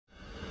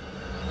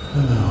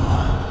Hello,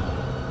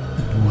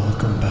 and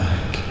welcome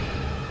back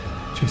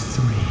to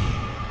 3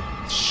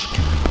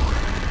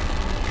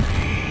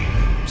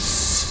 Dreams.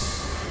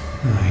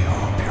 I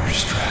hope you're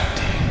strapped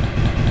in.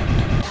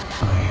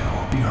 I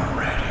hope you're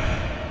ready.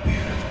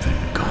 We've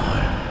been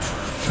gone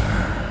for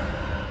far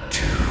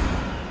too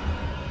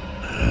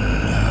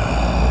long.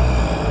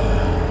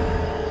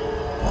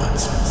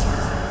 Once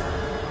more,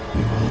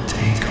 we will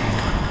take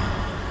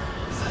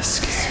on the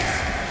scares.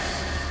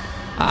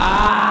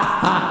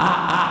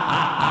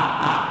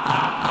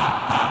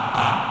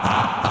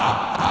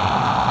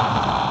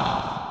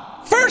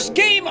 First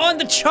game on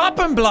the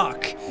chopping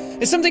block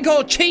is something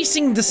called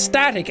Chasing the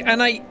Static,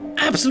 and I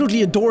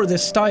absolutely adore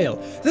this style.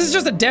 This is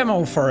just a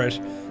demo for it.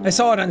 I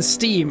saw it on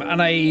Steam,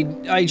 and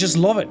I just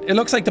love it. It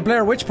looks like the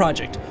Blair Witch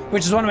Project,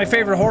 which is one of my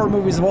favorite horror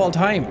movies of all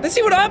time. Let's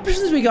see what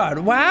options we got.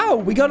 Wow,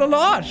 we got a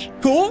lot.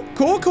 Cool,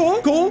 cool,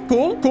 cool, cool,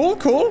 cool, cool,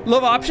 cool.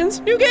 Love options.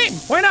 New game.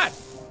 Why not?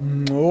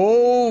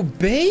 Oh,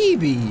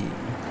 baby.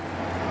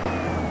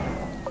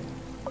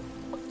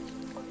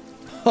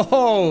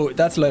 Oh,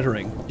 that's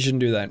littering. You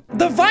shouldn't do that.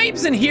 The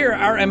vibes in here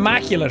are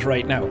immaculate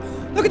right now.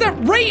 Look at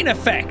that rain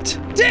effect.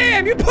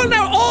 Damn, you're pulling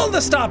out all the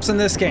stops in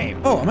this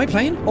game. Oh, am I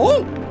playing?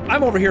 Oh,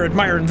 I'm over here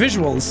admiring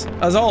visuals,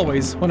 as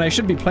always, when I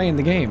should be playing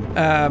the game.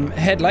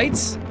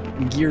 Headlights,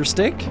 gear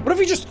stick. What if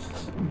we just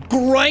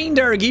grind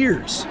our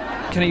gears?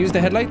 Can I use the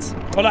headlights?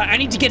 Hold on, I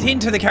need to get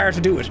into the car to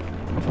do it.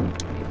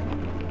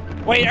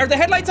 Wait, are the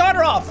headlights on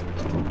or off?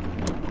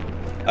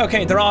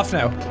 Okay, they're off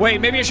now. Wait,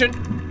 maybe I should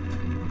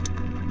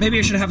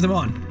have them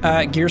on.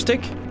 Gear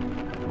stick.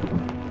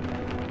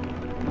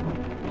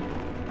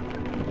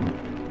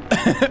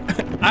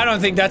 I don't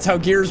think that's how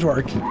gears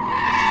work.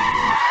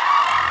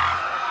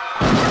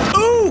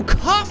 Ooh,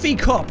 coffee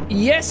cup.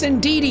 Yes,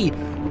 indeedy.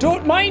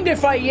 Don't mind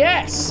if I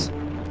yes.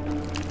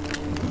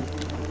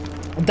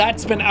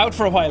 That's been out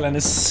for a while and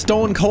is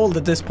stone cold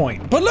at this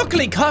point. But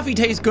luckily, coffee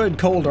tastes good,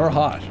 cold or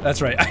hot.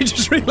 That's right. I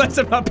just realized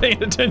I'm not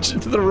paying attention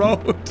to the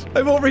road.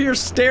 I'm over here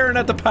staring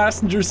at the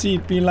passenger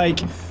seat, being like,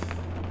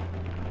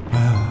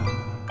 wow.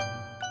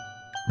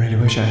 Really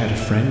wish I had a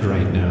friend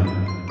right now.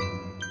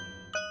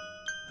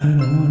 I don't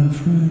want a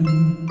friend.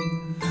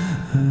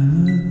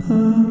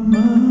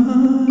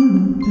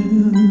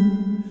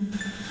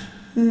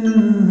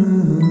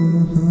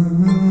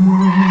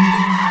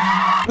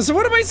 So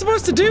what am I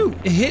supposed to do?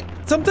 Hit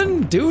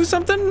something? Do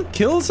something?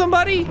 Kill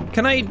somebody?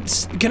 Can I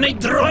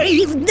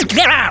drive the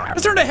car?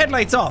 Let's turn the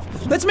headlights off.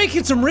 Let's make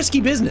it some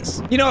risky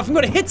business. You know, if I'm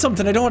gonna hit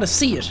something, I don't want to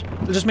see it.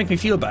 It'll just make me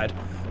feel bad.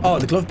 Oh,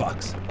 the glove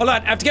box. Hold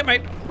on, I have to get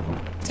my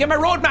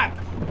road map.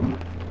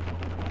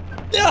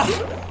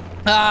 Ugh.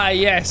 Ah,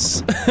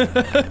 yes.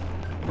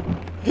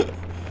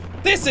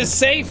 This is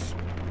safe.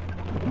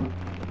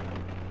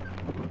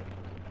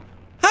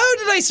 How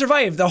did I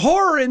survive? The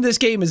horror in this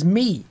game is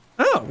me.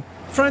 Oh,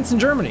 France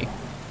and Germany.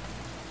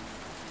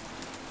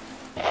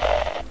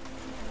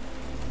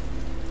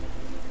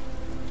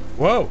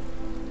 Whoa.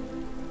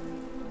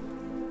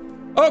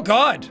 Oh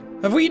God.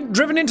 Have we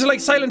driven into like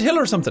Silent Hill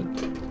or something?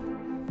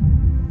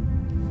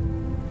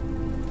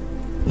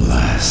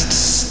 Last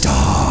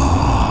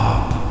stop.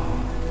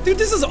 Dude,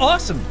 this is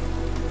awesome.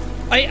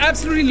 I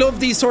absolutely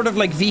love these sort of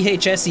like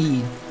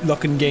VHS-y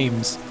looking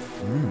games.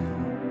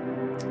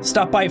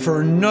 Stop by for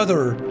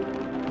another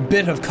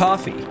bit of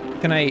coffee.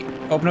 Can I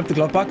open up the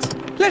glove box?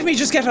 Let me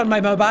just get on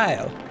my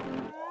mobile.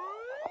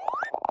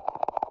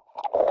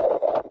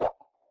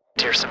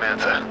 Dear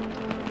Samantha,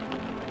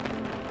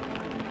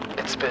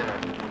 it's been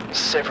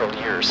several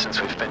years since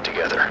we've been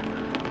together.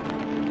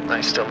 I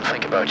still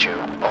think about you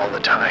all the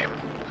time.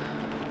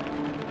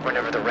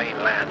 Whenever the rain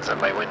lands on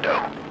my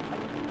window,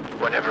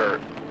 whenever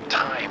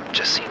time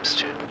just seems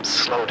to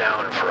slow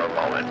down for a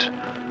moment,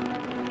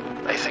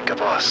 I think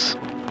of us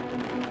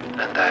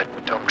and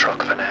that dumb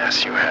truck of an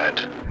ass you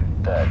had.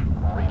 That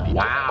really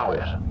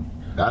wow.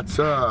 That's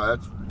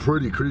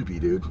pretty creepy,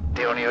 dude.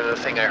 The only other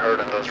thing I heard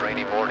on those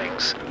rainy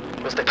mornings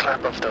was the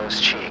clap of those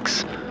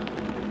cheeks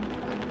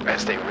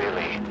as they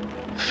really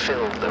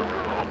filled the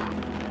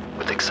room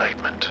with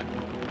excitement.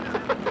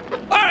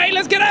 Alright,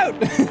 let's get out!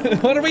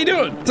 What are we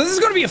doing? So this is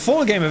going to be a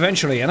full game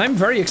eventually, and I'm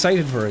very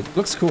excited for it.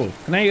 Looks cool.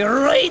 Can I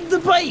ride the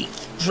bike?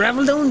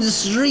 Travel down the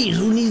street.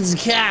 Who needs a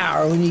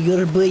car when you got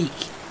a bike?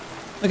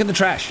 Look in the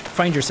trash.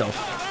 Find yourself.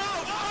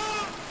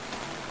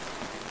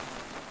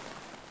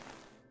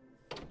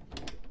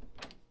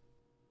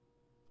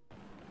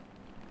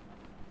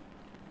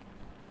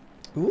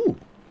 Ooh.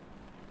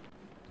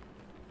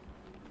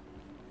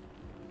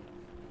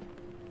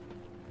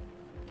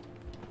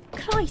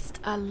 Christ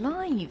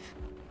alive.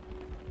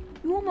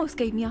 You almost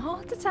gave me a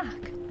heart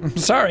attack. I'm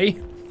sorry.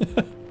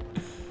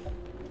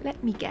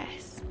 Let me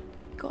guess.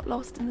 Got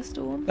lost in the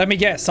storm? Let me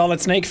guess.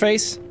 Solid snake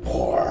face?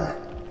 War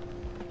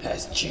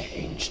has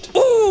changed.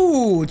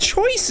 Ooh,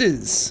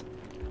 choices.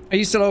 Are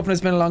you still open?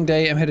 It's been a long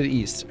day. I'm headed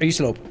east. Are you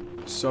still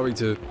open? Sorry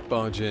to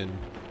barge in.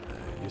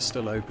 You're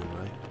still open,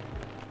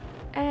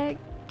 right?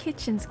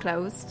 Kitchen's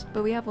closed,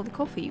 but we have all the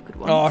coffee you could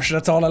want. Oh,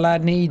 that's all a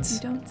lad needs. You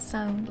don't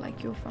sound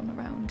like you're from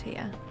around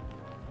here.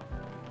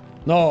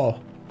 No,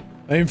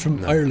 I'm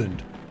from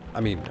Ireland.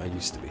 I mean, I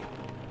used to be.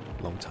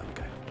 Long time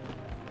ago.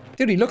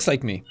 Dude, he looks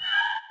like me.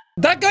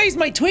 That guy's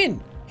my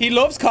twin. He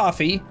loves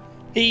coffee.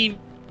 He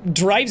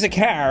drives a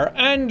car,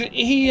 and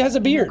he has a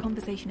beard.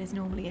 Conversation is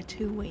normally a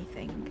two-way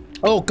thing.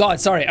 Oh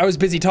God, sorry. I was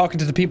busy talking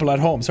to the people at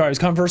home. Sorry, I was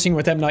conversing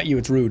with them, not you.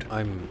 It's rude.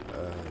 I'm,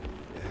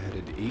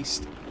 headed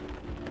east.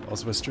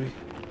 Oswestry.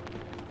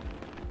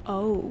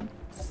 Oh,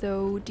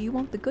 so do you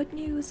want the good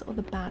news or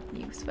the bad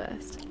news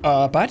first?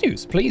 Bad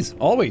news, please.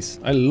 Always.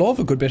 I love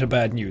a good bit of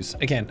bad news.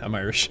 Again, I'm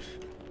Irish.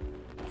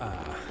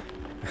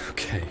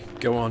 Okay,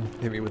 go on.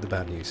 Hit me with the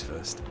bad news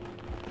first.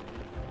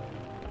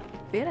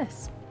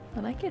 Fearless. I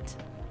like it.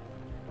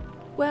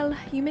 Well,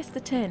 you missed the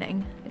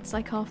turning. It's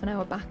like half an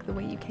hour back the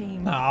way you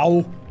came.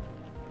 Ow.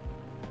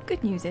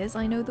 Good news is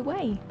I know the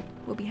way.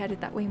 We'll be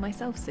headed that way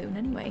myself soon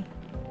anyway.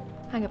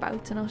 Hang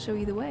about and I'll show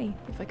you the way,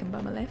 if I can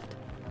bum a lift.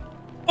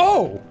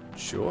 Oh!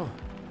 Sure.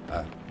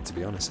 To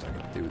be honest, I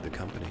could do with the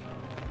company.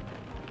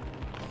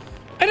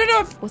 I don't know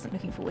if... Wasn't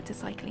looking forward to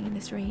cycling in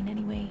this rain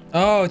anyway.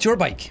 Oh, it's your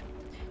bike.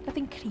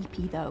 Nothing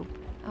creepy though.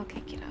 I'll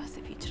kick your ass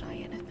if you try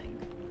anything.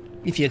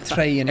 If you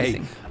try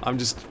anything. Hey, I'm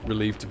just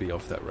relieved to be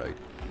off that road.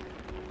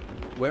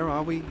 Where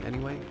are we,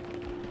 anyway?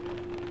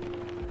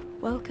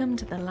 Welcome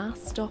to the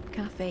Last Stop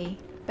Cafe.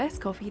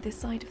 Best coffee this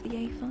side of the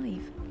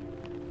A5.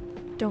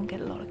 Don't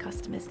get a lot of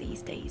customers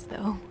these days,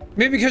 though.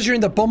 Maybe because you're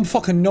in the bum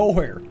fucking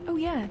nowhere. Oh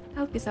yeah,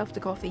 help yourself to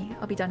coffee.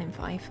 I'll be done in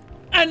 5.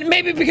 And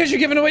maybe because you're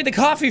giving away the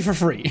coffee for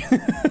free.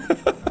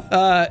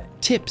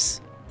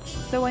 Tips.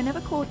 So I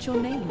never caught your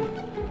name.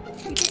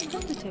 You didn't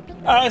have to tip, you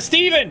know.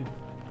 Steven!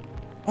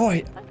 Oh,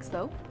 Thanks,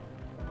 though.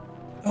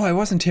 I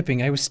wasn't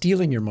tipping. I was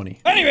stealing your money.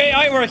 Anyway,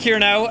 I work here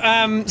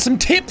now. Some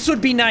tips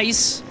would be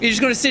nice. You're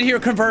just gonna sit here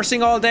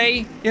conversing all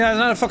day? Yeah, it's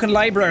not a fucking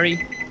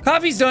library.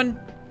 Coffee's done.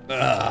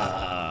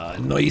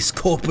 Nice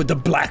cup with the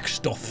black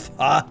stuff,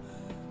 huh?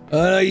 A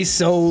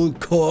nice old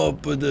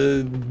cup with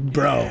the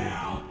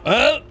brown.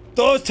 Well,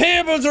 those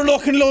tables are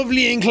looking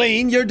lovely and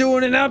clean. You're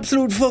doing an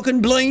absolute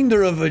fucking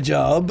blinder of a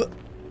job.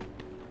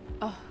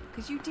 Oh,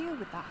 could you deal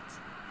with that?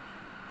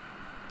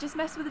 Just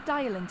mess with the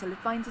dial until it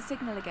finds a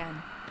signal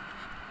again.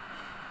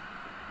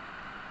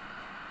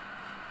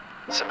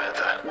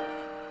 Samantha,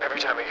 every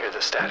time I hear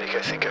the static,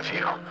 I think of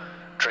you.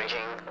 Drinking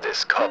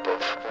this cup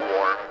of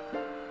warm,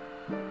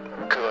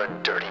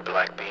 good, dirty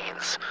black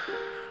beans.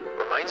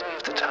 Reminds me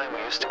of the time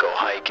we used to go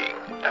hiking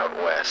out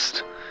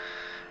west.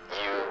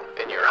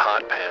 You in your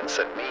hot pants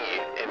and me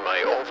in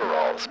my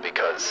overalls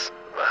because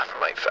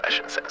my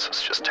fashion sense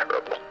was just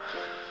terrible.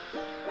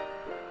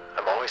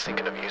 I'm always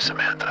thinking of you,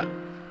 Samantha.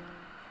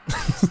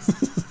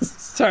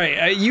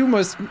 Sorry, you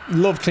must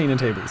love cleaning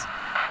tables.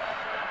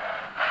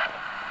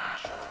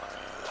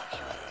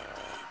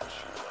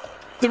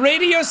 The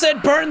radio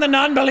said burn the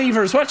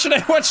non-believers. What should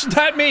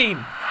that mean?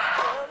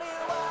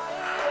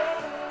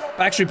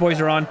 Backstreet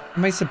Boys are on.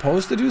 Am I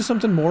supposed to do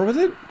something more with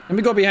it? Let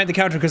me go behind the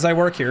counter because I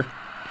work here.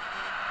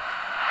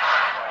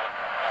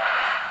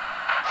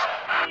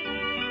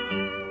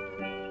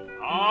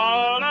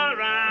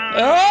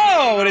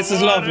 Oh, this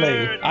is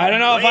lovely. I don't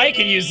know if I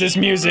can use this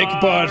music,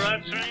 but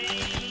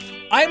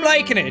I'm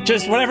liking it.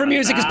 Just whatever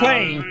music is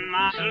playing.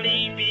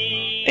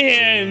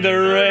 In the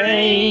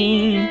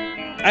rain.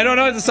 I don't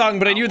know the song,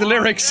 but I knew the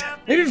lyrics.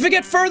 Maybe if I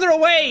get further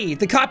away,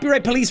 the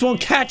copyright police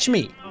won't catch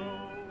me.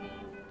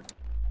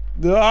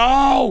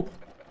 No!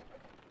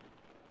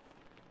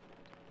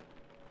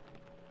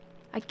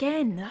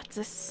 Again, that's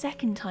the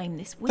second time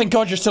this week. Thank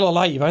God you're still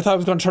alive. I thought I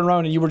was going to turn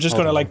around and you were just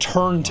going to like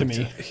turn to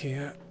me.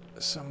 Here,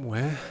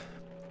 somewhere.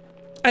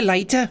 A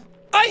lighter.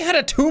 I had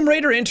a Tomb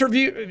Raider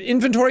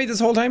inventory this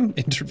whole time.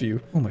 Interview.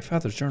 Oh, my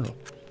father's journal.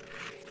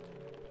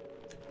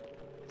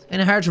 It's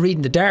kind of hard to read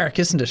in the dark,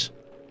 isn't it?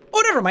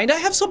 Oh, never mind. I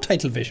have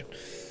subtitle vision.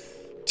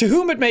 To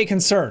whom it may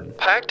concern.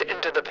 Packed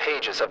into the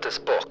pages of this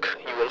book,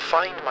 you will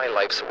find my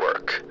life's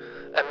work.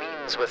 A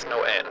means with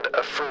no end,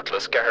 a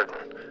fruitless garden.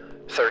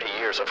 30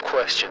 years of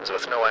questions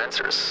with no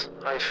answers.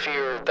 I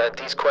fear that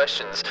these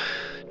questions,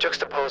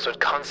 juxtaposed with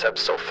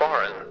concepts so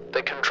foreign,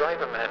 they can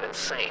drive a man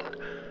insane,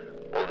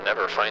 will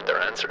never find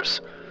their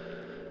answers.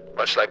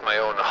 Much like my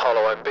own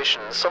hollow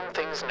ambitions, some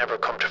things never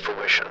come to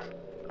fruition.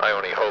 I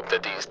only hope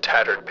that these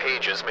tattered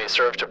pages may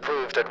serve to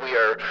prove that we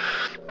are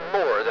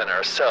more than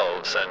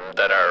ourselves and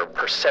that our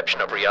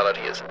perception of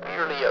reality is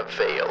merely a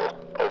veil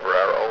over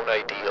our own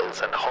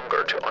ideals and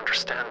hunger to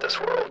understand this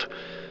world.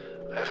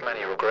 I have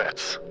many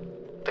regrets.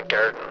 The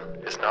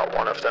garden is not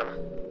one of them.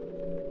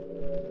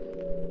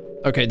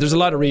 Okay, there's a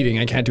lot of reading.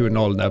 I can't do it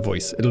all in that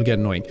voice. It'll get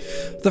annoying.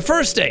 The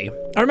first day.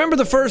 I remember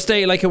the first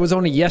day like it was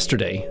only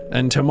yesterday.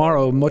 And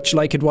tomorrow much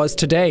like it was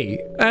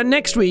today. And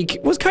next week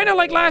was kind of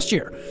like last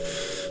year.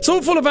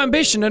 So full of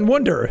ambition and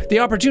wonder. The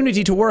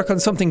opportunity to work on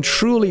something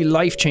truly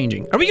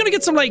life-changing. Are we going to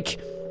get some like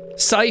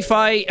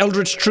sci-fi,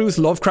 Eldritch Truth,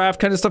 Lovecraft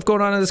kind of stuff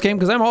going on in this game?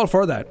 Because I'm all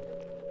for that.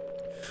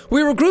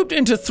 We were grouped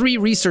into 3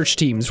 research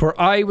teams where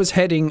I was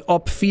heading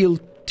up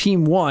field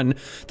Team 1,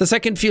 the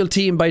second field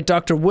team by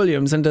Dr.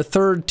 Williams, and the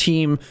third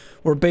team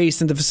were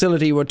based in the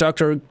facility with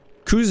Dr.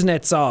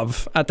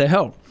 Kuznetsov at the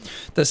helm.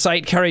 The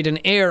site carried an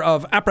air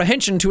of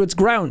apprehension to its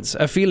grounds,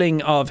 a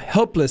feeling of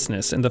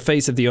helplessness in the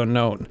face of the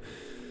unknown.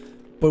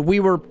 But we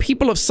were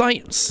people of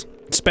science,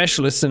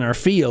 specialists in our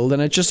field,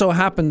 and it just so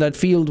happened that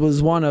field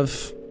was one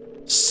of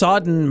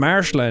sodden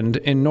marshland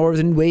in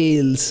northern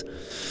Wales.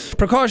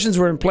 Precautions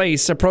were in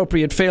place,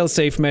 appropriate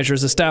fail-safe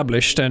measures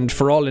established, and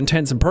for all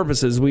intents and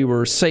purposes we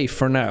were safe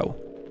for now.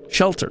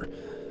 Shelter.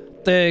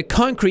 The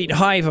concrete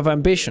hive of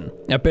ambition,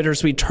 a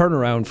bittersweet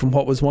turnaround from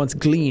what was once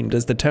gleamed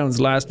as the town's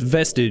last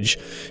vestige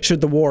should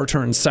the war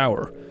turn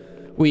sour.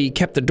 We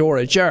kept the door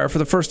ajar for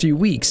the first few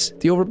weeks.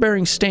 The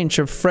overbearing stench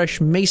of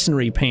fresh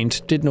masonry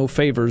paint did no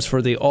favours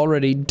for the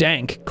already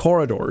dank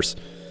corridors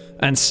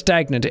and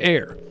stagnant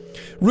air.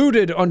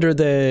 Rooted under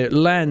the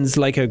lands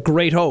like a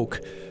great oak,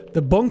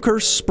 the bunker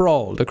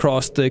sprawled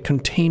across the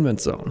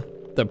containment zone,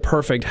 the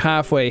perfect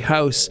halfway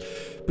house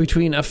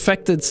between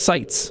affected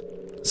sites.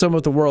 Some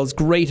of the world's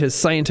greatest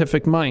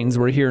scientific minds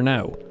were here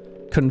now,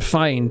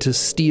 confined to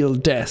steel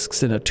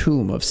desks in a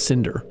tomb of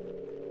cinder.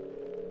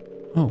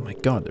 Oh my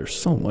god, there's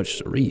so much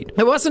to read.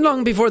 It wasn't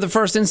long before the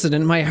first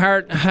incident. My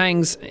heart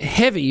hangs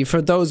heavy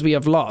for those we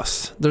have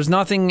lost. There's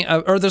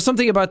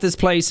something about this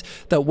place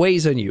that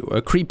weighs on you,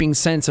 a creeping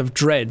sense of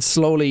dread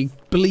slowly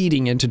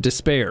bleeding into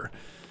despair.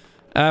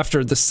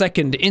 After the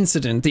second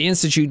incident, the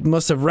Institute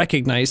must have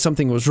recognized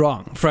something was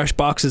wrong. Fresh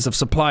boxes of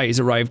supplies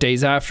arrived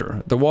days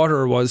after. The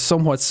water was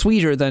somewhat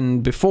sweeter than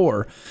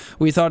before.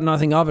 We thought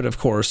nothing of it, of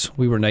course.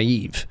 We were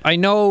naive. I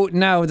know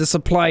now the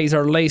supplies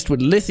are laced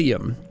with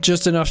lithium,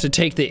 just enough to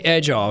take the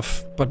edge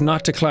off, but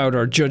not to cloud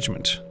our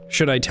judgment.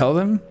 Should I tell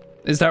them?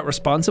 Is that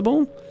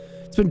responsible?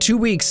 It's been 2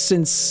 weeks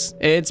since...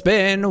 It's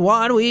been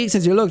 1 week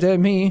since you looked at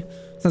me.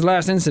 Since the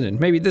last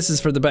incident. Maybe this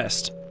is for the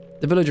best.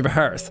 The village of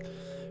Hearth.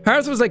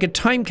 Hearth was like a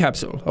time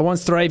capsule. A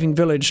once thriving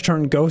village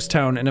turned ghost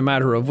town in a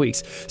matter of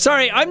weeks.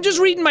 Sorry, I'm just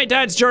reading my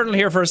dad's journal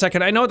here for a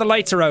second. I know the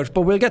lights are out,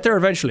 but we'll get there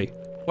eventually.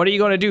 What are you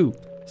gonna do?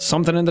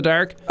 Something in the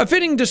dark? A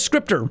fitting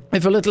descriptor,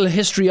 if a little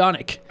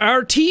histrionic.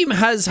 Our team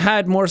has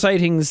had more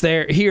sightings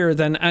here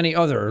than any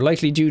other,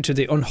 likely due to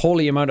the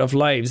unholy amount of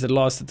lives that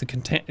lost at the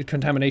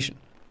contamination.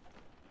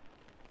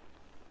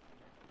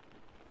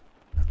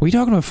 Are we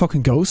talking about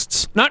fucking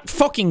ghosts? Not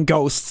fucking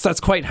ghosts,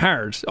 that's quite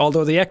hard,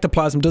 although the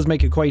ectoplasm does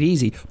make it quite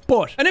easy.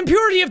 But an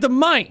impurity of the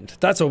mind,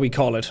 that's what we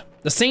call it.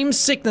 The same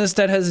sickness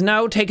that has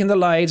now taken the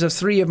lives of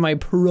 3 of my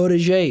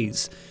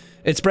protégés.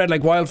 It spread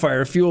like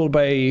wildfire, fueled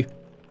by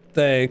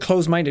the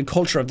closed-minded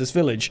culture of this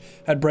village,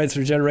 had bred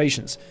through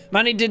generations.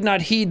 Many did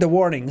not heed the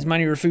warnings,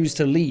 many refused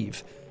to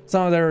leave.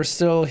 Some of them are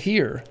still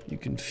here. You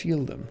can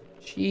feel them.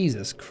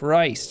 Jesus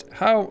Christ.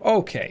 How?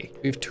 Okay.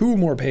 We have 2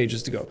 more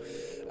pages to go.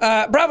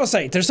 Bravo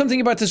site, there's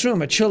something about this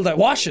room, a chill that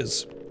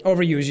washes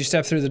over you as you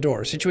step through the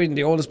door. Situated in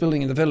the oldest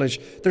building in the village,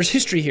 there's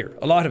history here,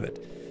 a lot of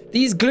it.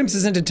 These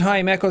glimpses into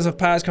time, echoes of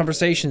past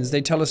conversations,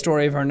 they tell a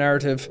story of our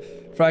narrative,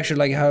 fractured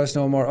like a house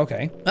no more.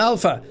 Okay.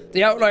 Alpha,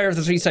 the outlier of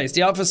the 3 sites.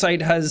 The Alpha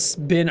site has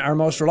been our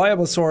most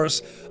reliable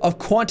source of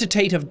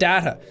quantitative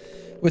data,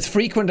 with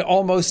frequent,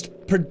 almost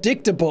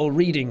predictable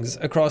readings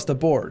across the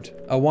board.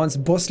 A once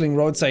bustling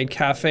roadside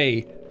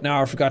cafe,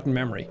 now a forgotten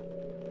memory.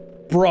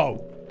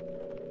 Bro.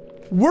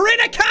 We're in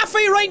a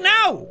cafe right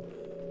now!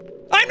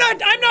 I'm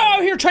not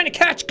out here trying to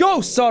catch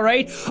ghosts,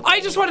 alright?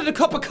 I just wanted a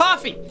cup of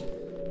coffee.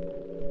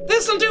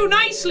 This'll do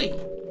nicely.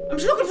 I'm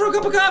just looking for a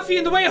cup of coffee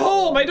on the way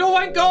home. I don't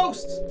want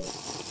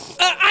ghosts.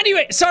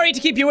 Anyway, sorry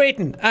to keep you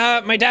waiting.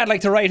 My dad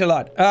liked to write a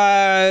lot.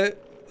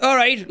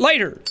 Alright,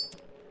 lighter.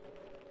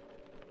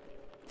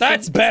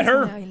 That's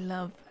better. I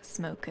love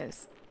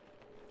smokers.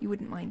 You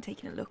wouldn't mind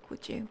taking a look,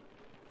 would you?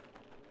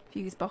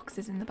 Fuse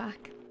boxes in the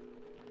back.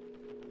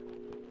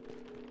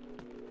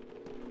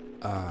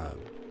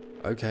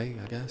 Okay,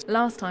 I guess.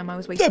 Last time I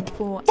was waiting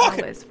 4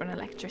 hours for an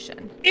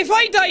electrician. If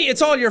I die,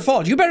 it's all your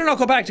fault. You better not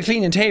go back to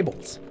cleaning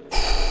tables.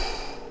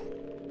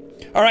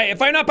 Alright,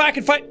 if I'm not back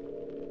in 5...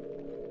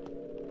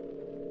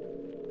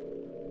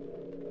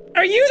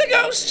 Are you the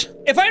ghost?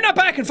 If I'm not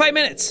back in 5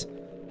 minutes,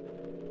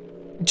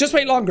 just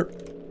wait longer.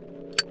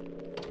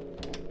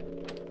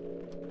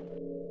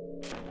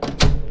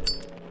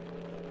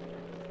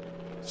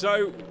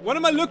 So, what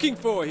am I looking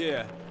for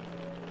here?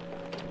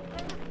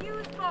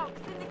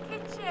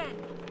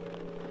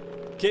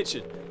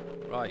 Kitchen.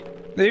 Right.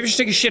 Maybe I should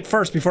take a shit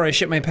first before I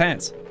shit my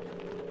pants.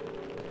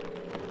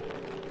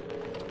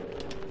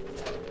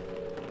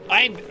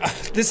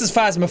 This is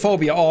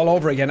phasmophobia all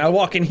over again. I'll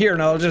walk in here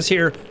and I'll just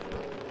hear...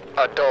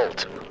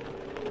 Adult.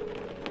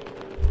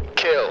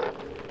 Kill.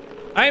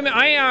 I'm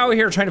out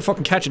here trying to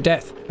fucking catch a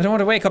death. I don't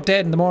want to wake up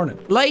dead in the morning.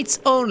 Lights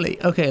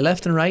only. Okay,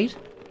 left and right.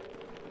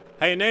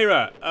 Hey,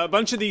 Anira, a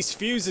bunch of these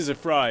fuses are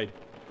fried.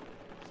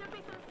 Should be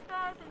some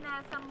spares in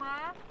there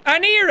somewhere.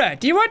 Anira,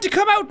 do you want to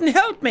come out and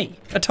help me?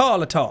 At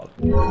all.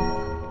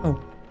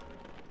 Oh.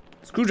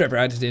 Screwdriver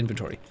added to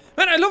inventory.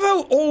 Man, I love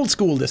how old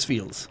school this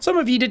feels. Some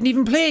of you didn't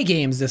even play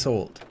games this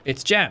old.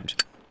 It's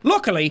jammed.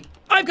 Luckily,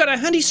 I've got a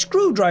handy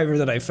screwdriver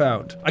that I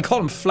found. I call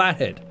him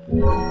Flathead.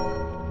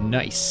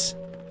 Nice.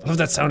 I love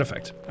that sound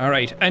effect.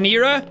 Alright,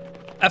 Anira,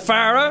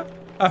 Afara,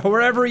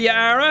 wherever you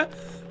are,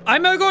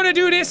 I'm gonna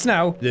do this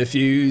now. The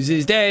fuse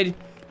is dead.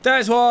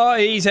 That's what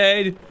he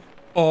said.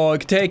 Or I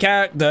could take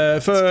out the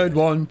third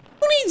one.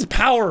 Who needs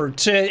power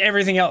to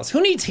everything else?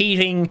 Who needs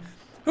heating?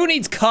 Who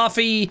needs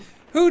coffee?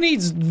 Who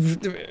needs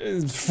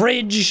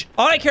fridge?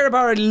 All I care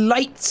about are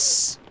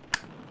lights.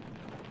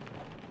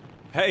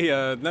 Hey,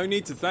 no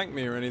need to thank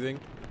me or anything.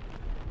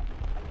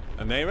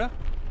 Anera?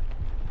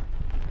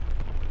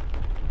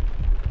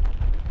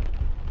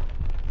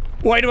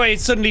 Why do I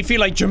suddenly feel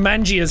like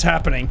Jumanji is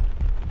happening?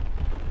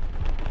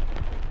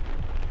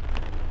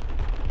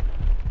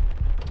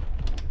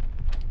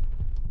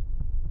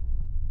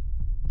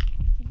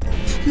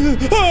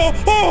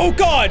 Oh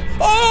god!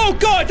 Oh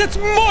god! That's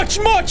much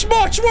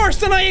worse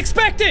than I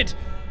expected!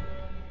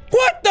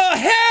 What the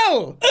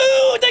hell?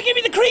 Ooh, that gave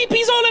me the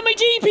creepies all in my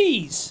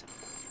GPs!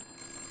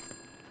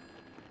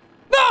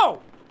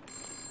 No!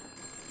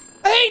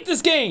 I hate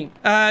this game!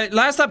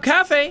 Last Stop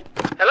Cafe.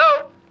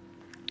 Hello?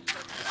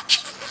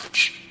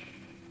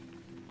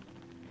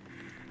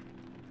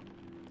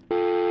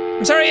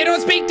 I'm sorry, I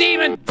don't speak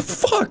demon!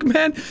 Fuck,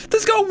 man.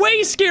 This got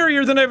way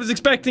scarier than I was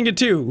expecting it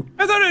to.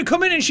 I thought I'd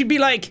come in and she'd be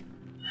like,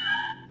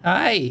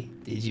 hi,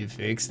 did you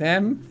fix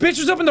them? Bitch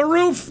was up on the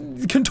roof,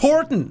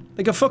 contorting,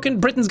 like a fucking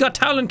Britain's Got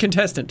Talent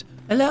contestant.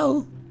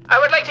 Hello? I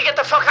would like to get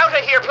the fuck out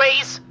of here,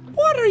 please.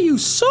 What are you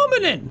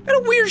summoning? What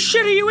kind of weird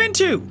shit are you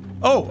into?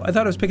 Oh, I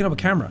thought I was picking up a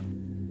camera.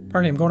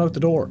 Apparently I'm going out the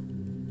door.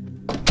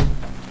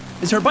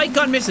 Is her bike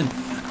gone missing?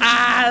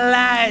 Ah,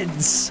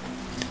 lads.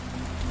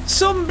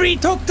 Somebody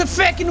took the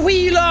fucking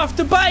wheel off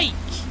the bike.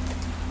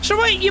 So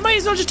wait, you might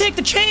as well just take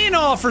the chain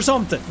off or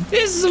something.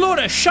 This is a load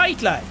of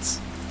shite, lads.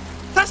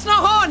 That's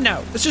not on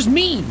now. That's just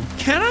mean.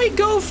 Can I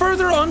go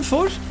further on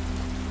foot?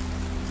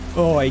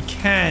 Oh, I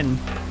can.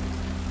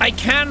 I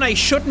can, I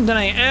shouldn't, and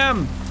I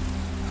am.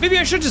 Maybe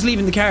I should just leave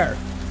in the car.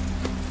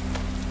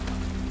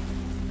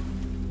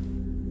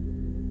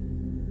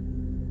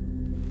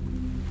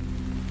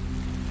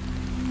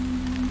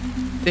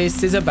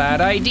 This is a bad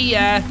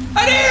idea.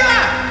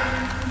 Anera!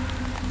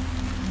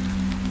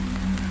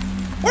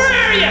 Where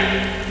are you?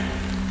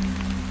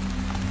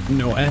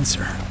 No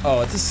answer.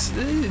 Oh, this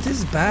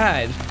is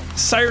bad.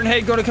 Siren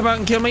Head gonna come out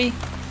and kill me?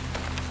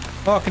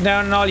 Walking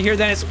down and all you hear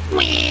then is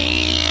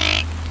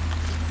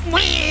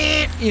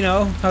you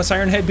know how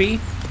Siren Head be?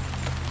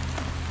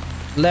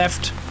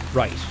 Left,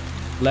 right.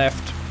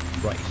 Left,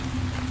 right.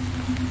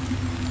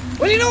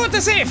 Well, you know what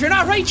to say. If you're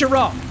not right, you're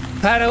wrong.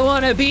 I don't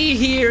wanna be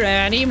here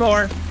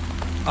anymore.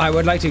 I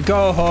would like to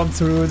go home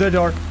through the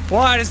door.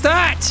 What is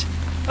that?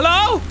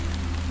 Hello?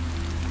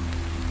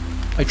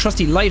 My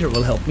trusty lighter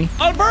will help me.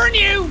 I'll burn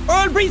you, or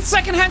I'll breathe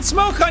secondhand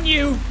smoke on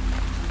you.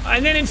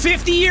 And then in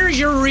 50 years,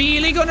 you're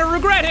really gonna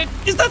regret it.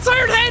 Is that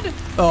Siren Head?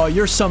 Oh,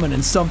 you're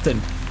summoning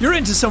something. You're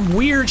into some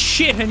weird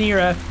shit,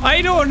 Anera.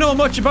 I don't know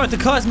much about the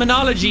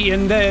cosmonology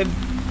and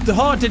the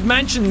haunted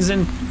mansions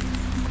and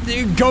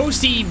the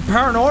ghosty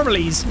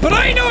paranormalies, but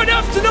I know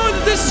enough to know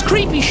that this is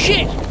creepy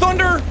shit.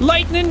 Thunder,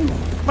 lightning,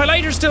 my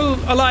lighter's still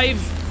alive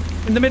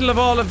in the middle of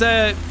all of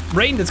the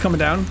rain that's coming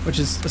down, which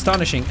is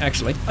astonishing,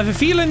 actually. I have a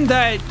feeling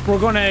that we're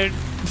gonna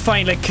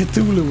find like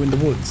Cthulhu in the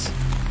woods.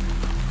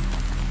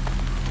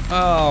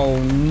 Oh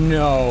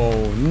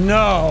no,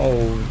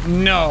 no,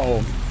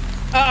 no.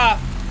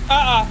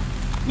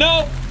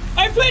 No,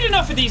 I've played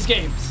enough of these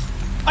games.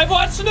 I've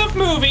watched enough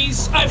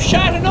movies. I've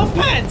shot enough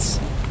pants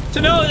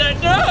to know that,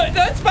 no,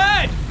 that's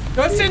bad.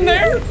 What's in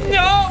there?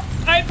 No,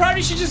 I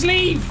probably should just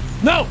leave.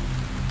 No.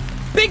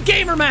 Big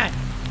gamer man.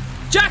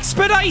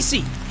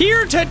 Jacksepticeye,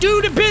 here to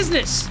do the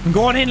business. I'm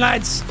going in,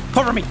 lads.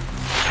 Cover me.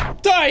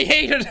 I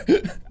hate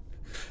it.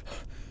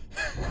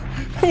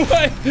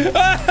 What?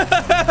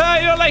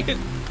 I don't like it.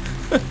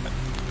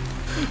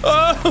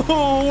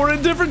 Oh, we're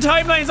in different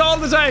timelines all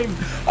the time.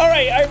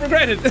 Alright, I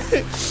regret it.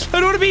 I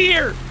don't want to be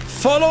here.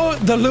 Follow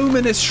the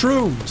luminous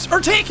shrooms. Or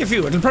take a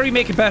few, it'll probably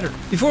make it better.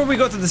 Before we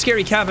go to the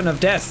scary cabin of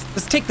death,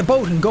 let's take the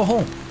boat and go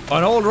home.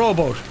 An old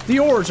rowboat. The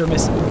oars are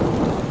missing.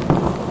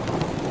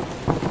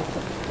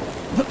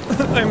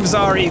 I'm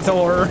sorry,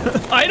 Thor.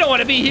 I don't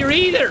want to be here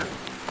either.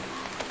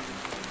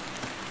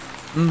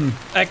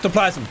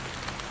 Ectoplasm.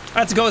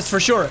 That's a ghost for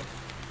sure.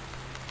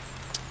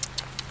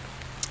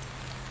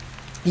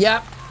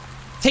 Yep.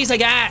 Tastes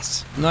like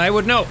ass. I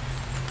would know.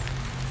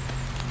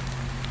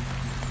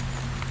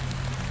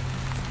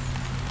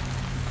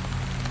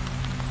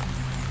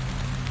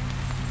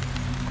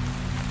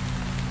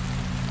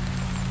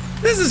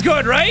 This is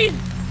good, right?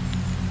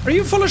 Are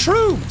you full of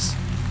shrooms?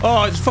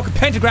 Oh, there's fucking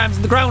pentagrams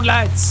in the ground,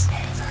 lads.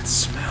 Oh, that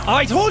smell. Oh,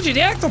 I told you,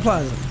 the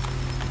ectoplasm.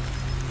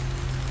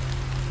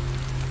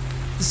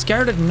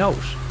 Discarded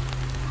note.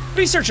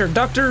 Researcher,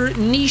 Dr.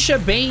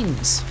 Nisha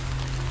Baines.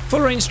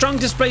 Full range, strong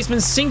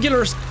displacement,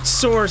 singular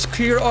source,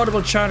 clear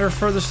audible chatter,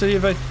 further study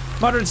about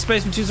moderate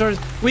displacement, 2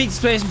 sources, weak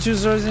displacement, 2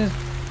 sources.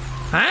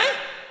 Huh?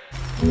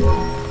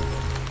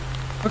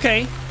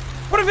 Okay.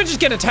 What if I just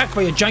get attacked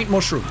by a giant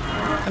mushroom?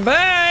 I'm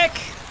back!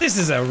 This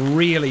is a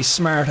really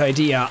smart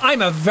idea.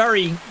 I'm a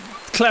very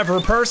clever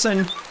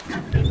person.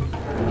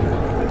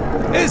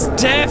 This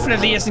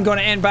definitely isn't going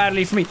to end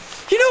badly for me.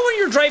 You know when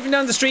you're driving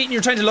down the street and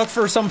you're trying to look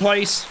for some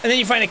place, and then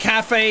you find a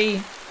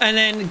cafe, and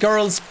then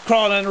girls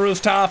crawl on a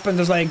rooftop, and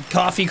there's like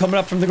coffee coming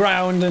up from the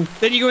ground, and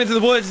then you go into the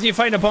woods and you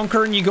find a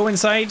bunker and you go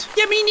inside?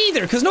 Yeah, me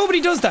neither, because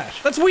nobody does that.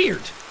 That's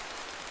weird.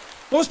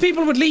 Most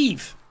people would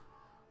leave.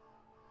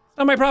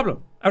 Not my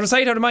problem. Out of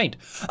sight, out of mind.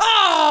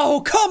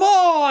 Oh, come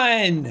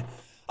on!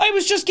 I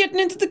was just getting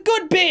into the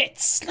good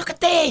bits. Look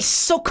at this,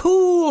 so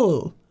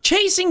cool.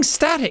 Chasing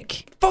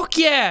static. Fuck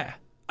yeah.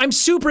 I'm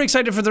super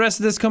excited for the rest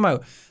of this to come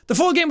out. The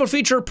full game will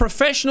feature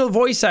professional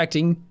voice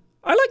acting.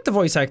 I like the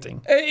voice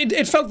acting.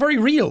 It felt very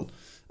real.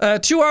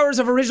 2 hours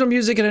of original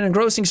music and an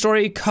engrossing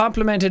story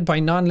complemented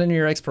by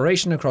non-linear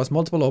exploration across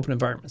multiple open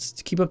environments.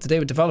 To keep up to date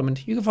with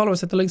development, you can follow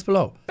us at the links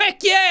below.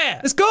 Heck yeah!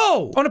 Let's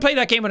go! I want to play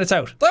that game when it's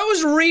out. That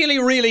was really,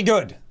 really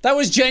good. That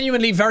was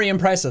genuinely very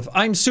impressive.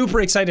 I'm super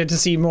excited to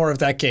see more of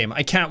that game.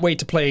 I can't wait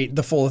to play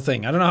the full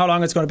thing. I don't know how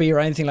long it's going to be or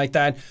anything like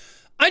that.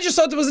 I just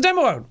thought there was a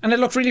demo out and it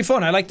looked really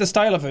fun. I like the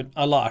style of it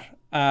a lot.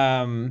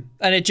 And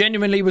it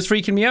genuinely was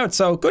freaking me out,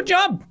 so good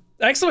job.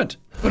 Excellent.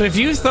 But if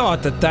you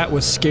thought that that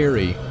was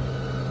scary,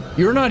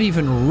 you're not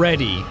even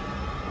ready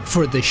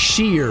for the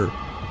sheer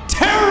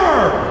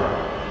terror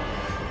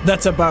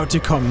that's about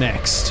to come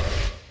next.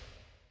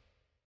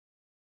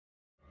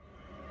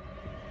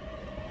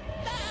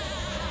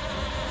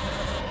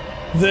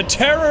 The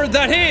terror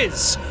that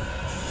is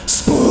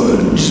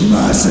Sponge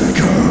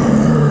Massacre!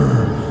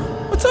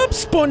 What's up,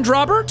 Sponge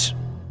Robert?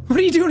 What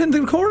are you doing in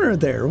the corner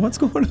there? What's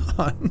going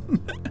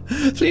on?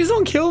 Please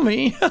don't kill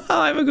me.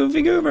 I'm a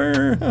goofy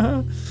goober.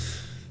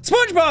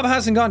 SpongeBob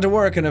hasn't gone to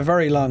work in a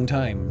very long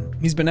time.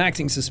 He's been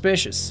acting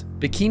suspicious.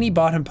 Bikini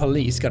Bottom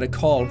police got a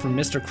call from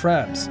Mr.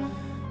 Krabs.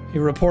 He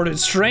reported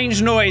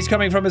strange noise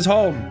coming from his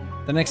home.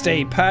 The next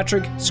day,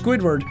 Patrick,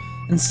 Squidward,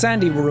 and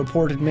Sandy were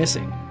reported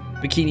missing.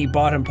 Bikini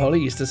Bottom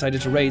police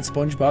decided to raid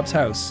SpongeBob's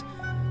house.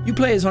 You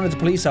play as one of the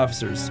police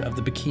officers of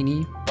the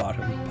Bikini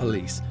Bottom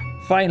police.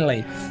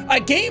 Finally, a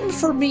game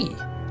for me.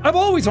 I've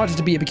always wanted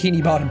to be a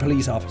Bikini Bottom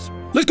police officer.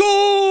 Let's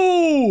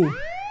go!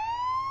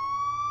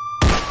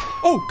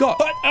 Oh god!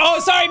 Oh,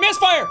 sorry,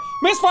 misfire!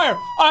 Misfire!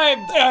 I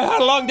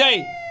had a long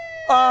day.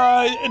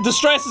 The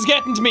stress is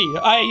getting to me.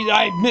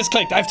 I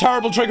misclicked. I have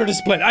terrible trigger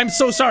discipline. I'm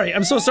so sorry.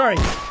 I'm so sorry.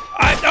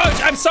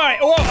 I'm sorry.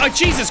 Oh,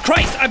 Jesus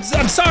Christ!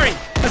 I'm sorry.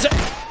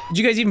 Did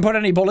you guys even put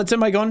any bullets in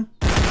my gun?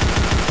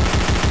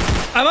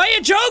 Am I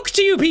a joke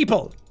to you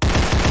people?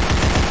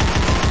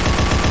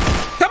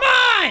 Come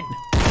on!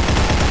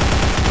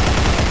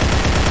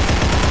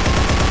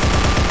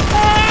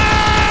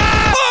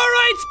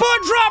 Alright,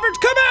 Sponge Robert,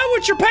 come out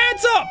with your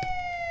pants up!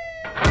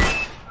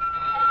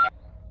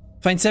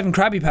 Find 7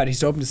 Krabby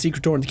Patties to open the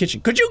secret door in the kitchen.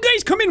 Could you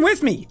guys come in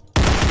with me?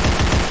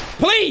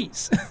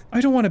 Please!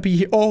 I don't want to be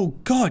here. Oh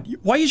god,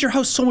 why is your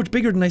house so much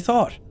bigger than I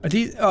thought? Are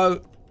these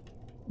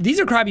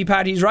are Krabby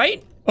Patties,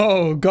 right?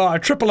 Oh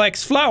god,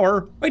 XXX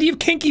flour? Why do you have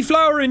kinky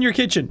flour in your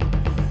kitchen?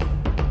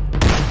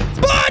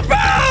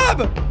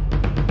 SpongeBob!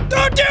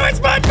 Don't do it,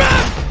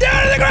 SpongeBob!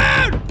 Down to the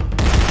ground!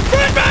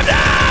 SpongeBob, no!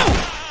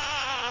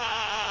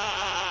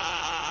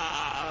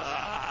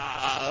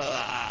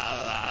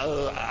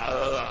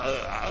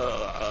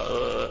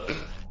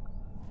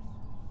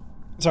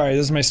 Sorry,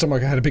 this is my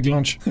stomach. I had a big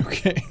lunch.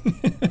 Okay.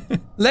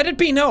 Let it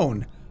be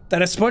known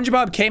that if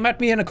SpongeBob came at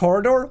me in a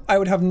corridor, I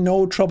would have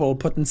no trouble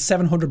putting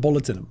 700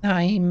 bullets in him.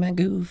 I'm a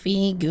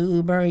goofy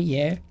goober,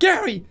 yeah.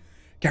 Gary!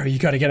 Gary, you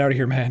gotta get out of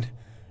here, man.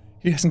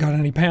 He hasn't got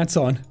any pants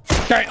on.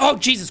 Gary, oh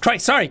Jesus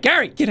Christ, sorry,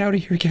 Gary! Get out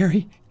of here,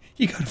 Gary.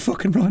 You gotta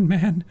fucking run,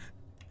 man.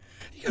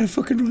 You gotta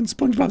fucking run.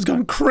 SpongeBob's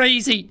gone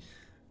crazy.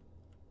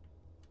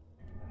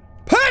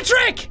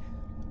 Patrick!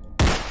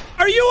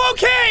 Are you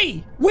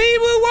okay? We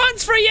were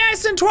once for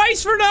yes and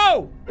twice for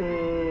no.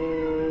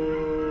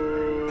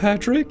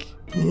 Patrick?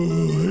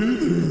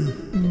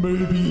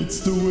 Maybe it's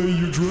the way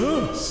you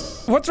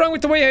dress. What's wrong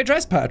with the way I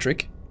dress,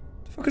 Patrick?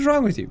 What the fuck is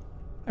wrong with you?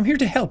 I'm here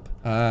to help.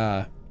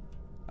 A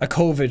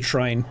COVID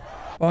shrine.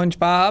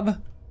 SpongeBob?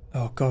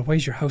 Oh god, why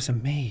is your house a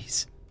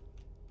maze?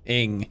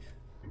 Ing.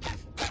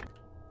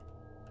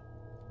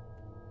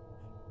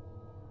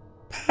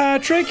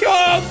 Patrick,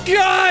 oh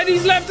god,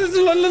 he's left this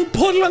little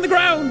puddle on the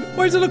ground.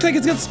 Why does it look like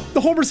it's got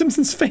the Homer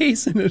Simpson's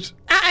face in it?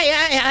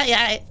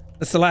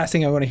 That's the last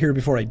thing I want to hear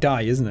before I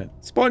die, isn't it?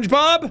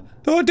 SpongeBob!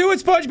 Don't do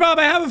it, SpongeBob!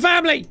 I have a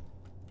family!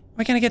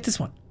 Why can't I get this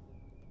one?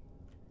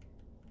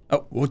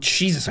 Oh, well,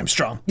 Jesus, I'm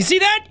strong. You see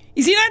that?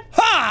 You see that?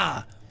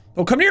 Ha!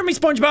 Oh, come near me,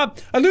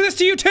 SpongeBob! I'll do this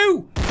to you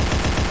too!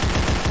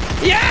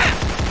 Yeah!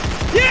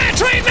 Yeah,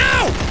 try it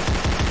now!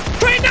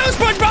 Try it now,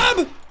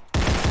 SpongeBob!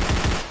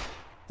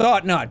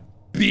 Thought not,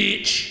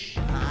 bitch.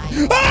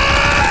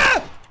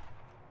 Ah!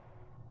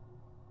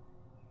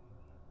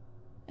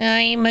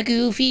 I'm a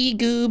goofy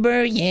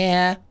goober,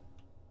 yeah.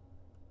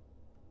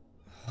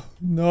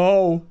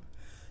 No.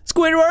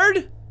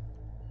 Squidward?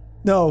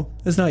 No,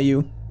 that's not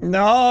you.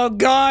 No,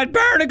 God,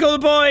 Barnacle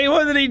Boy,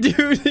 what did he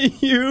do to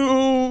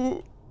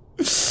you?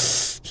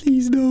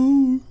 Please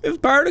no. If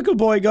Barnacle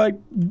Boy got,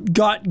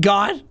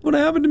 what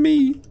happened to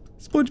me?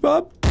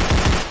 SpongeBob?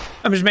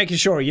 I'm just making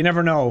sure, you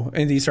never know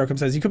in these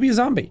circumstances. He could be a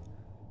zombie.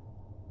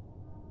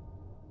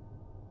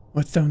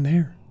 What's down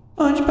there?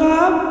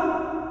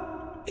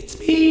 SpongeBob, it's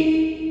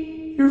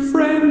me, your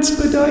friend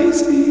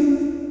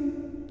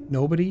Spadicy.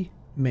 Nobody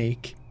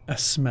make a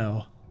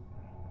smell.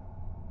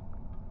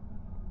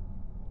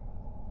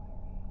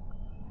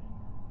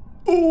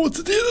 Oh, what's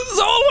at the end of this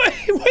hallway?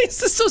 Why is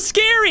this so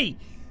scary?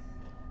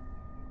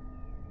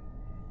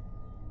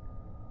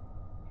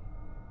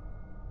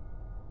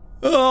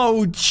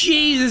 Oh,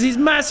 Jesus, he's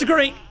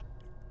massacring.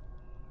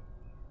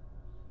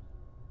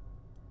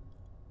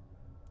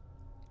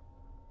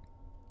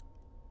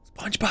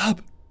 SpongeBob.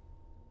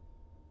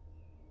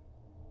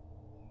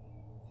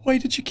 Why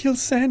did you kill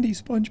Sandy,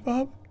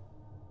 SpongeBob?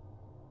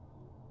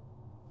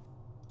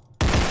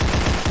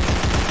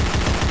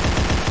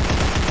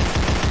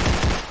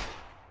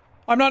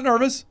 I'm not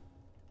nervous.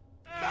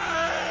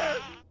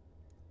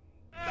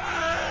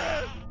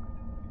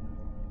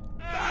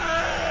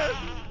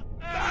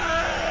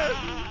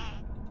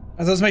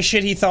 Are those my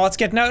shitty thoughts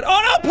getting out?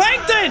 Oh no,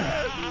 Plankton!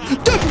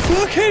 The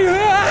fucking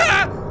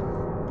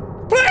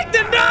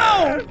Plankton,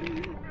 no!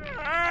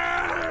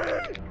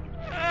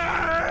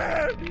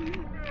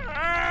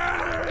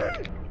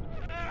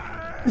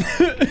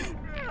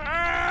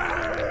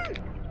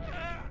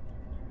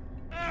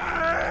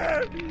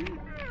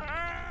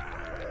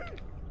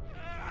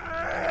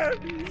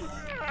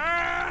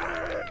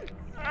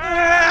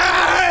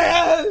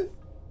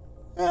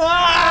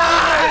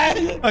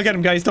 I'll get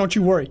him, guys, don't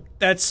you worry.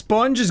 That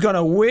sponge is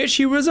gonna wish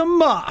he was a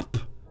mop.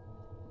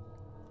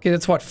 Okay,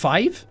 that's what,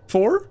 5?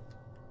 4?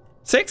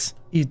 6?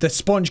 The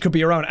sponge could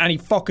be around any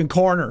fucking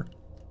corner.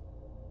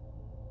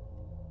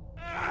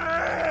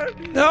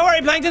 Don't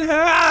worry, Plankton.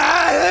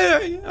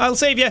 I'll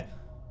save you.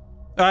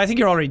 I think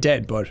you're already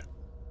dead, bud.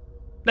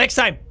 Next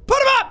time, put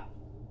him up!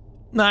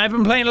 I've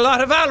been playing a lot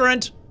of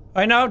Valorant.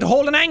 I know how to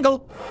hold an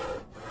angle.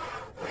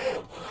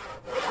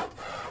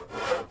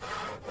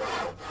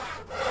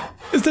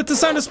 Is that the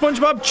sound of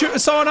SpongeBob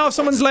sawing off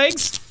someone's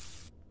legs?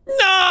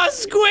 No,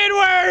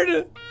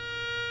 Squidward!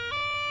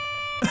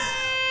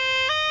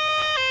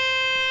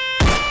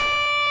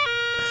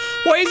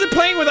 Why is it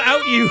playing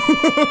without you?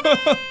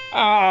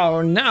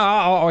 Oh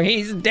no,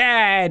 he's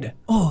dead.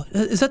 Oh,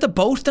 is that the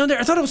boat down there?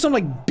 I thought it was some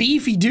like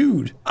beefy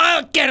dude.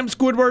 I'll get him,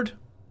 Squidward.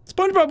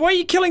 SpongeBob, why are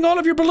you killing all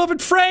of your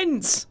beloved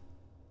friends?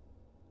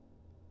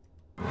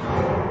 Okay.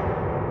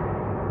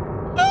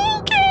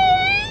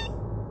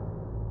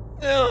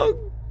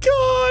 Oh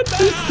God.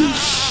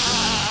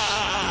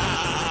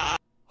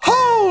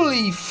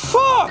 Holy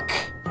fuck!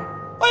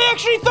 I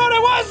actually thought I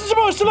wasn't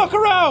supposed to look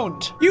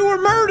around! You were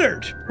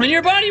murdered! And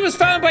your body was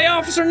found by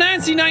Officer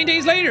Nancy 9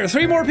 days later.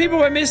 3 more people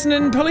went missing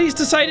and police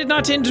decided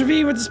not to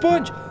intervene with the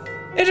sponge.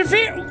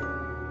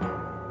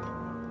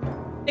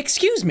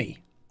 Excuse me.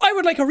 I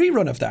would like a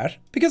rerun of that,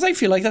 because I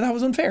feel like that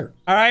was unfair.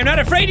 I'm not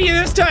afraid of you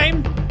this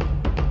time!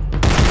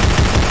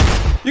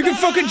 You can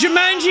fucking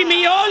Jumanji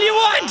me all you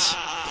want!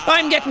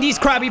 I'm getting these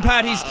Krabby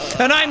Patties,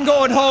 and I'm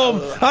going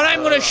home, and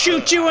I'm gonna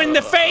shoot you in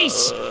the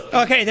face!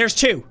 Okay, there's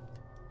 2.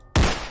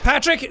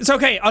 Patrick, it's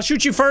okay. I'll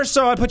shoot you first,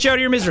 so I'll put you out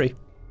of your misery.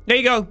 There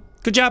you go.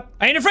 Good job.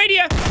 I ain't afraid of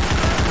you.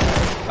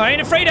 I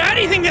ain't afraid of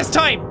anything this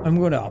time. I'm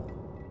gonna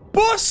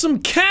bust some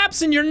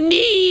caps in your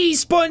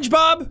knees,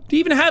 SpongeBob. Do you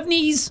even have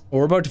knees? Well,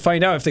 we're about to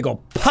find out if they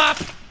go pop.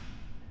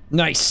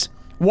 Nice.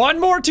 1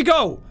 more to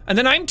go, and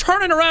then I'm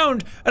turning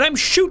around and I'm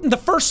shooting the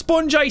first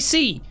sponge I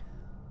see.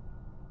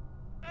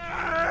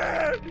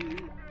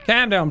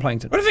 Calm down,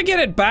 Plankton. What if I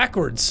get it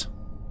backwards?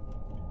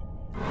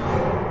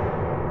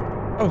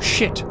 Oh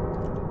shit.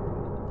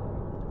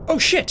 Oh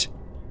shit!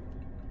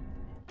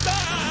 Am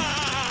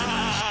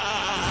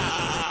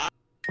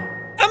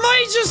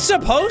I just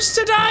supposed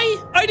to die?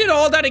 I did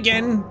all that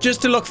again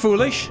just to look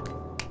foolish.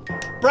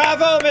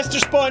 Bravo,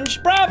 Mr.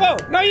 Sponge. Bravo!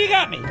 No, you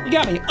got me. You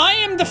got me. I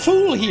am the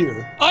fool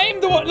here. I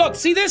am the one. Look,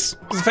 see this?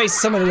 This is the face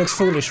of someone who looks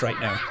foolish right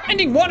now.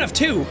 Ending 1 of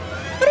 2.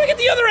 How do I get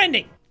the other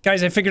ending?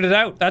 Guys, I figured it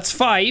out. That's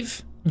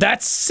 5.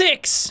 That's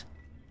 6.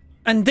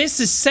 And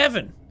this is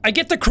 7. I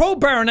get the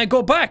crowbar and I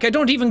go back. I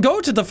don't even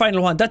go to the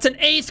final one. That's an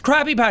 8th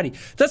Krabby Patty.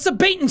 That's a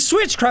bait and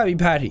switch Krabby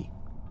Patty.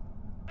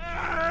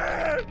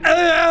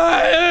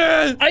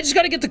 I just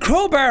gotta get the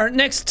crowbar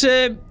next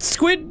to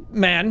Squid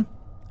Man,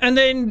 and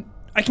then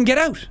I can get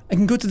out. I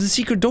can go to the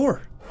secret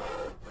door.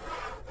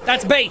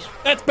 That's bait.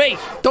 That's bait.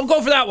 Don't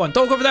go for that one.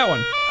 Don't go for that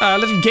one.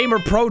 Little gamer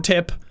pro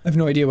tip. I have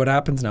no idea what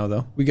happens now,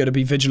 though. We gotta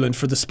be vigilant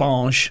for the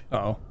sponge.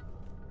 Uh-oh.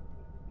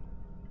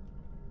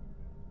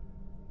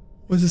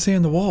 What does it say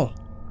on the wall?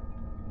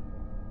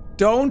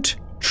 Don't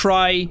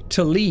try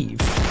to leave.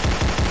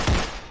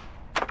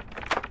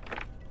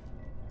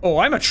 Oh,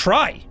 I'm a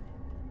try.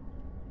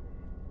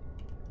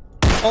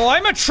 Oh,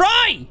 I'm a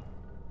try!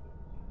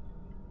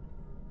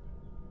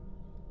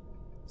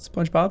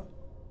 SpongeBob?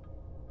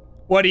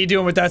 What are you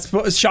doing with that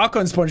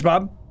shotgun,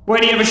 SpongeBob? Why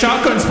do you have a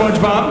shotgun,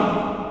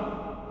 SpongeBob?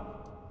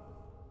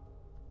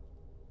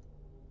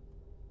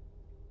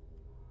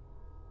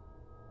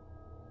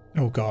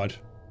 Oh God.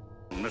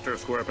 Mr.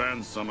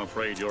 SquarePants, I'm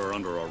afraid you're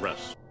under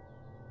arrest.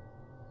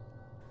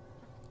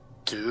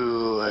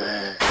 Do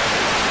it.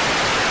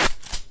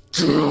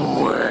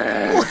 Do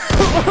it.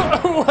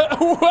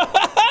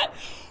 What?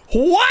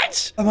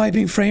 What? Am I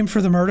being framed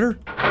for the murder?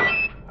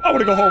 I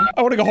wanna go home.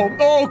 I wanna go home.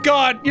 Oh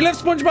God, you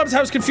left SpongeBob's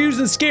house confused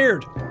and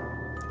scared.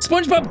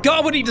 SpongeBob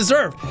got what he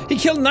deserved. He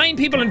killed 9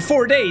 people in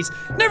 4 days.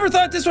 Never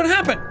thought this would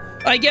happen.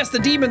 I guess the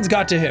demons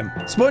got to him.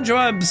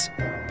 SpongeBob's,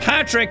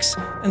 Patrick's,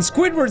 and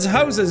Squidward's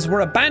houses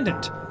were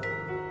abandoned.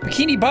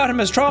 Bikini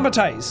Bottom is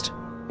traumatized.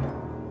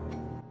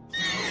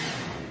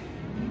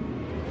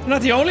 They're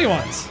not the only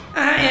ones.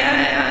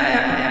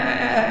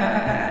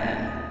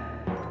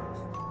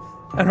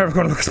 I'm never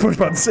gonna look at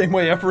SpongeBob the same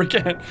way ever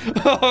again.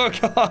 Oh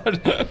God.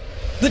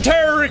 The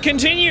terror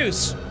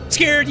continues.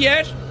 Scared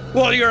yet?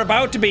 Well, you're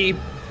about to be.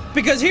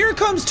 Because here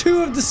comes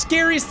 2 of the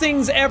scariest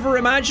things ever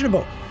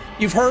imaginable.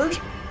 You've heard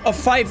of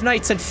Five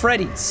Nights at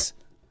Freddy's.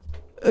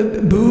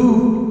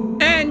 Boo.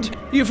 And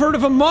you've heard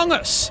of Among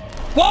Us.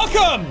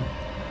 Welcome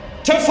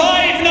to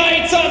Five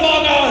Nights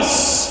Among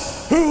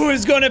Us. Who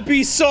is gonna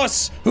be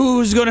sus?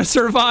 Who's gonna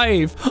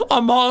survive?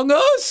 Among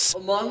Us?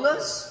 Among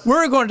Us?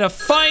 We're going to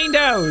find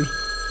out.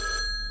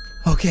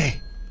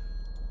 Okay.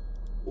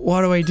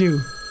 What do I do?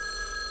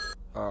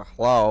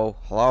 Hello,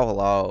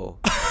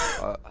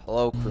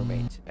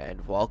 crewmate,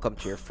 and welcome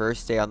to your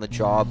first day on the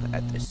job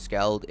at the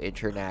Skeld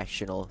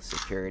International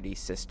Security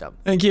System.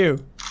 Thank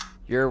you.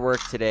 Your work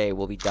today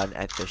will be done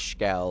at the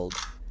Skeld,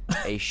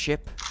 a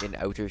ship in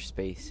outer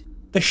space.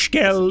 The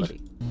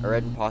Skeld. A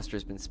red imposter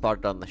has been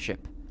spotted on the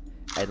ship,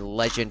 and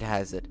legend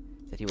has it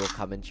that he will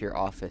come into your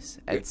office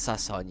and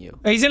sus on you.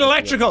 He's in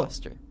electrical.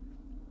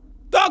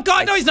 Oh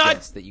God, no, he's not. I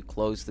suggest that you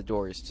close the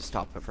doors to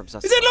stop him from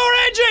sussing. He's in lower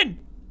engine.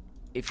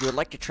 If you would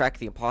like to track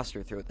the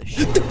imposter through the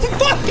ship, what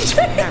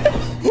the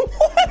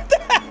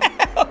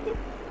hell?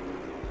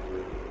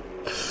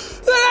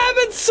 That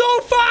happened so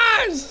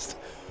fast!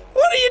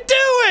 What are you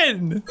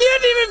doing? You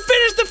didn't even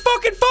finish the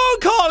fucking phone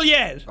call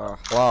yet!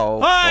 Hello?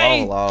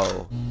 Hi!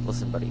 Hello?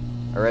 Listen, buddy.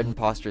 A red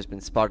imposter has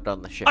been spotted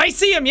on the ship. I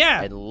see him,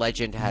 yeah! And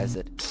legend has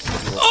it.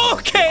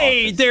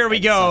 Okay, there we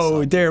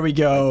go, there we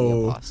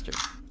go.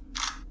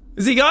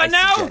 Is he gone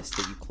now? I suggest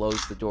that you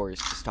close the doors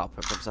to stop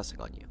him from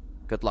sussing on you.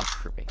 Good luck,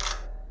 crewmate.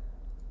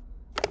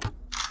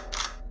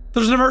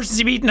 There's an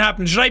emergency meeting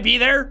happening. Should I be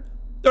there?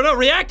 Oh no,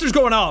 reactor's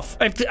going off.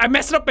 I'm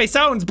messing up my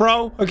sounds,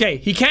 bro. Okay,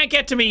 he can't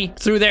get to me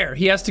through there.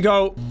 He has to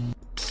go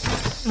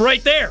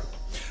right there.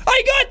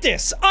 I got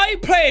this. I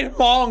played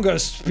Among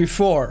Us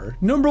before.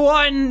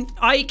 #1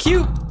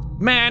 IQ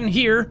man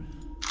here.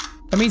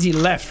 That means he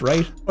left,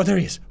 right? Oh, there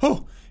he is.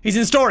 Oh, he's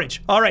in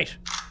storage. All right.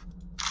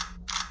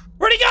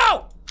 Where'd he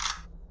go?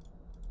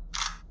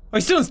 Oh,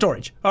 he's still in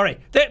storage. All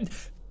right. Pan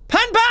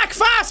back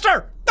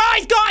faster. Oh,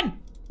 he's gone.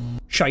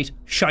 Shite,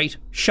 shite,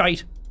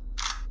 shite.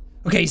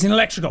 Okay, he's in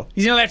electrical.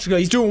 He's in electrical.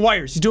 He's doing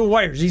wires. He's doing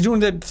wires. He's doing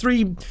the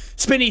 3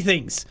 spinny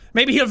things.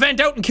 Maybe he'll vent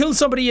out and kill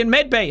somebody in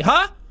medbay,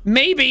 huh?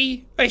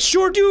 Maybe. I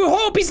sure do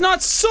hope he's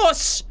not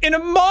sus in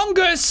Among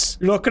Us.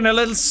 You're looking a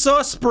little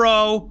sus,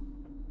 bro.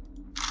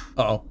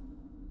 Uh-oh.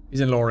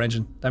 He's in lower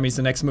engine. That means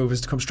the next move is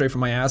to come straight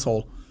from my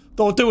asshole.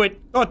 Don't do it.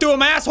 Don't do it,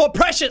 my asshole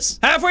precious.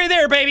 Halfway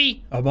there,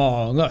 baby.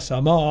 Among Us,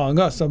 Among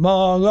Us,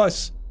 Among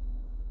Us.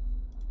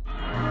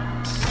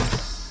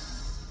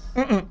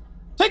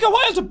 Take a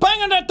while to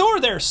bang on that door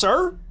there,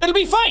 sir. It'll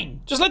be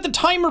fine. Just let the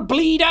timer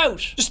bleed out.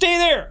 Just stay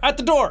there, at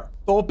the door.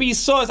 Don't be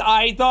sus.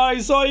 I thought I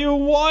saw you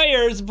in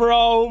wires,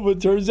 bro.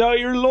 But turns out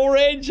you're lower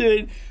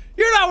engine.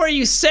 You're not where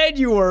you said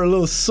you were,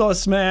 little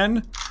sus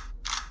man.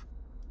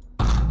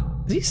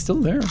 Is he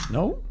still there?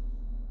 No?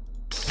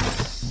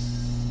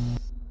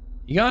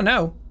 You gone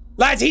now?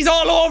 Lads, he's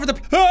all over the...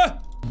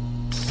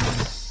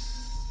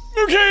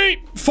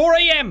 Okay. 4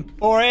 a.m.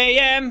 4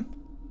 a.m.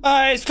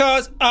 Eyes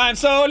closed, I'm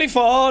slowly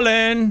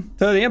falling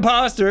to the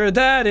imposter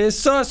that is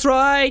sus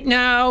right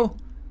now.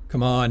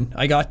 Come on,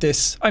 I got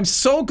this. I'm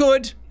so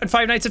good at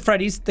Five Nights at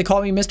Freddy's. They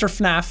call me Mr.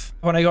 FNAF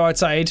when I go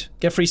outside.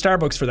 Get free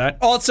Starbucks for that.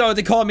 Also,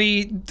 they call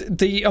me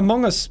the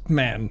Among Us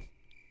man.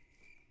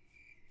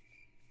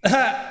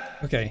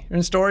 Okay, you're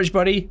in storage,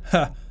 buddy.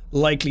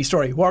 Likely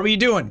story. What were you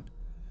doing?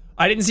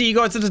 I didn't see you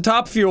go to the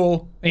top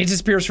fuel. And he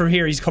disappears from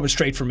here. He's coming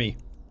straight for me.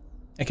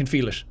 I can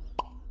feel it.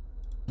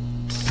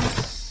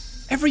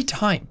 Every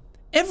time.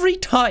 Every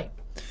time.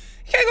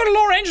 You can't go to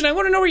lower engine. I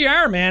want to know where you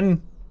are,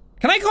 man.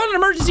 Can I call an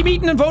emergency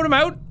meeting and vote him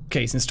out? Okay,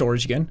 he's in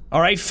storage again.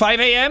 Alright, 5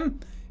 a.m.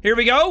 Here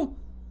we go.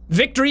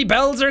 Victory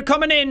bells are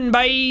coming in,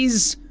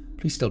 boys.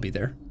 Please still be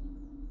there.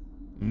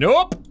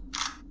 Nope.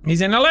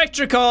 He's in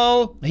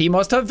electrical. He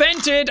must have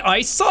vented.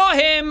 I saw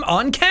him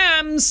on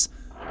cams.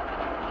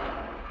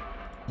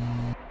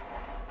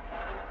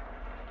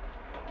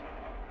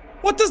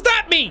 What does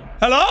that mean?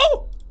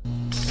 Hello?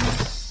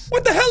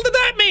 What the hell did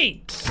that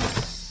mean?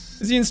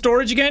 Is he in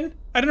storage again?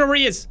 I don't know where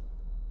he is.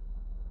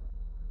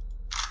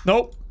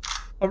 Nope.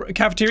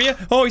 Cafeteria?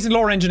 Oh, he's in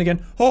lower engine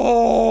again.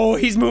 Oh,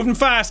 he's moving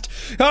fast.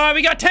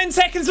 We got 10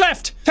 seconds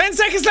left. 10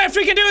 seconds left.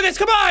 We can do this.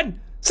 Come on.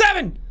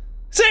 7,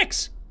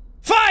 6,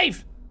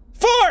 5,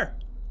 4,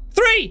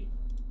 3,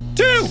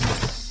 2,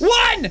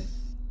 1.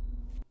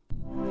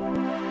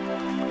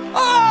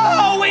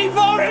 Oh, we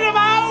voted him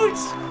out.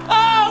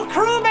 Oh,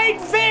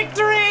 crewmate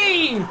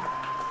victory.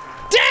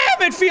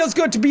 Damn, it feels feels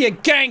good to be a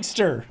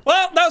gangster.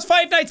 Well, that was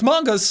Five Nights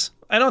Among Us.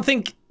 I don't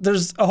think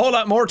there's a whole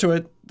lot more to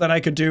it that I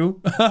could do.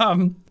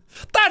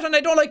 That and I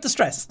don't like the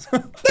stress. That's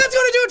gonna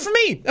do it for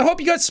me. I hope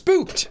you got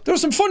spooked. There were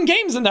some fun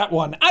games in that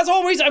one. As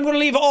always, I'm gonna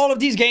leave all of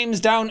these games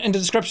down in the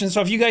description,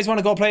 so if you guys want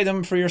to go play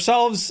them for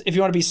yourselves, if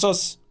you want to be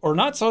sus or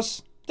not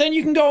sus, then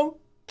you can go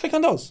click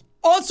on those.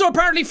 Also,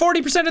 apparently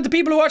 40% of the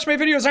people who watch my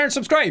videos aren't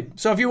subscribed.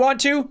 So if you want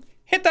to,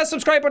 hit that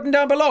subscribe button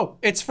down below.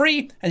 It's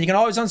free, and you can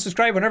always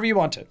unsubscribe whenever you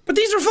want to. But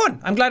these were fun.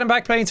 I'm glad I'm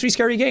back playing 3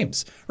 scary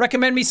games.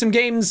 Recommend me some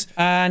games,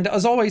 and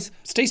as always,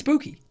 stay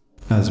spooky.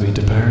 As we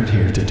depart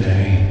here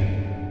today,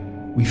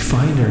 we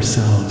find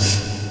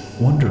ourselves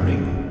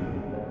wondering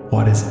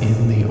what is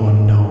in the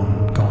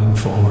unknown going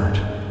forward.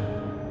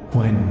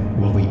 When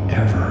will we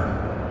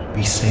ever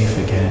be safe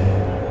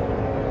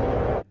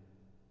again?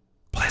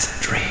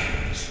 Pleasant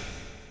dreams.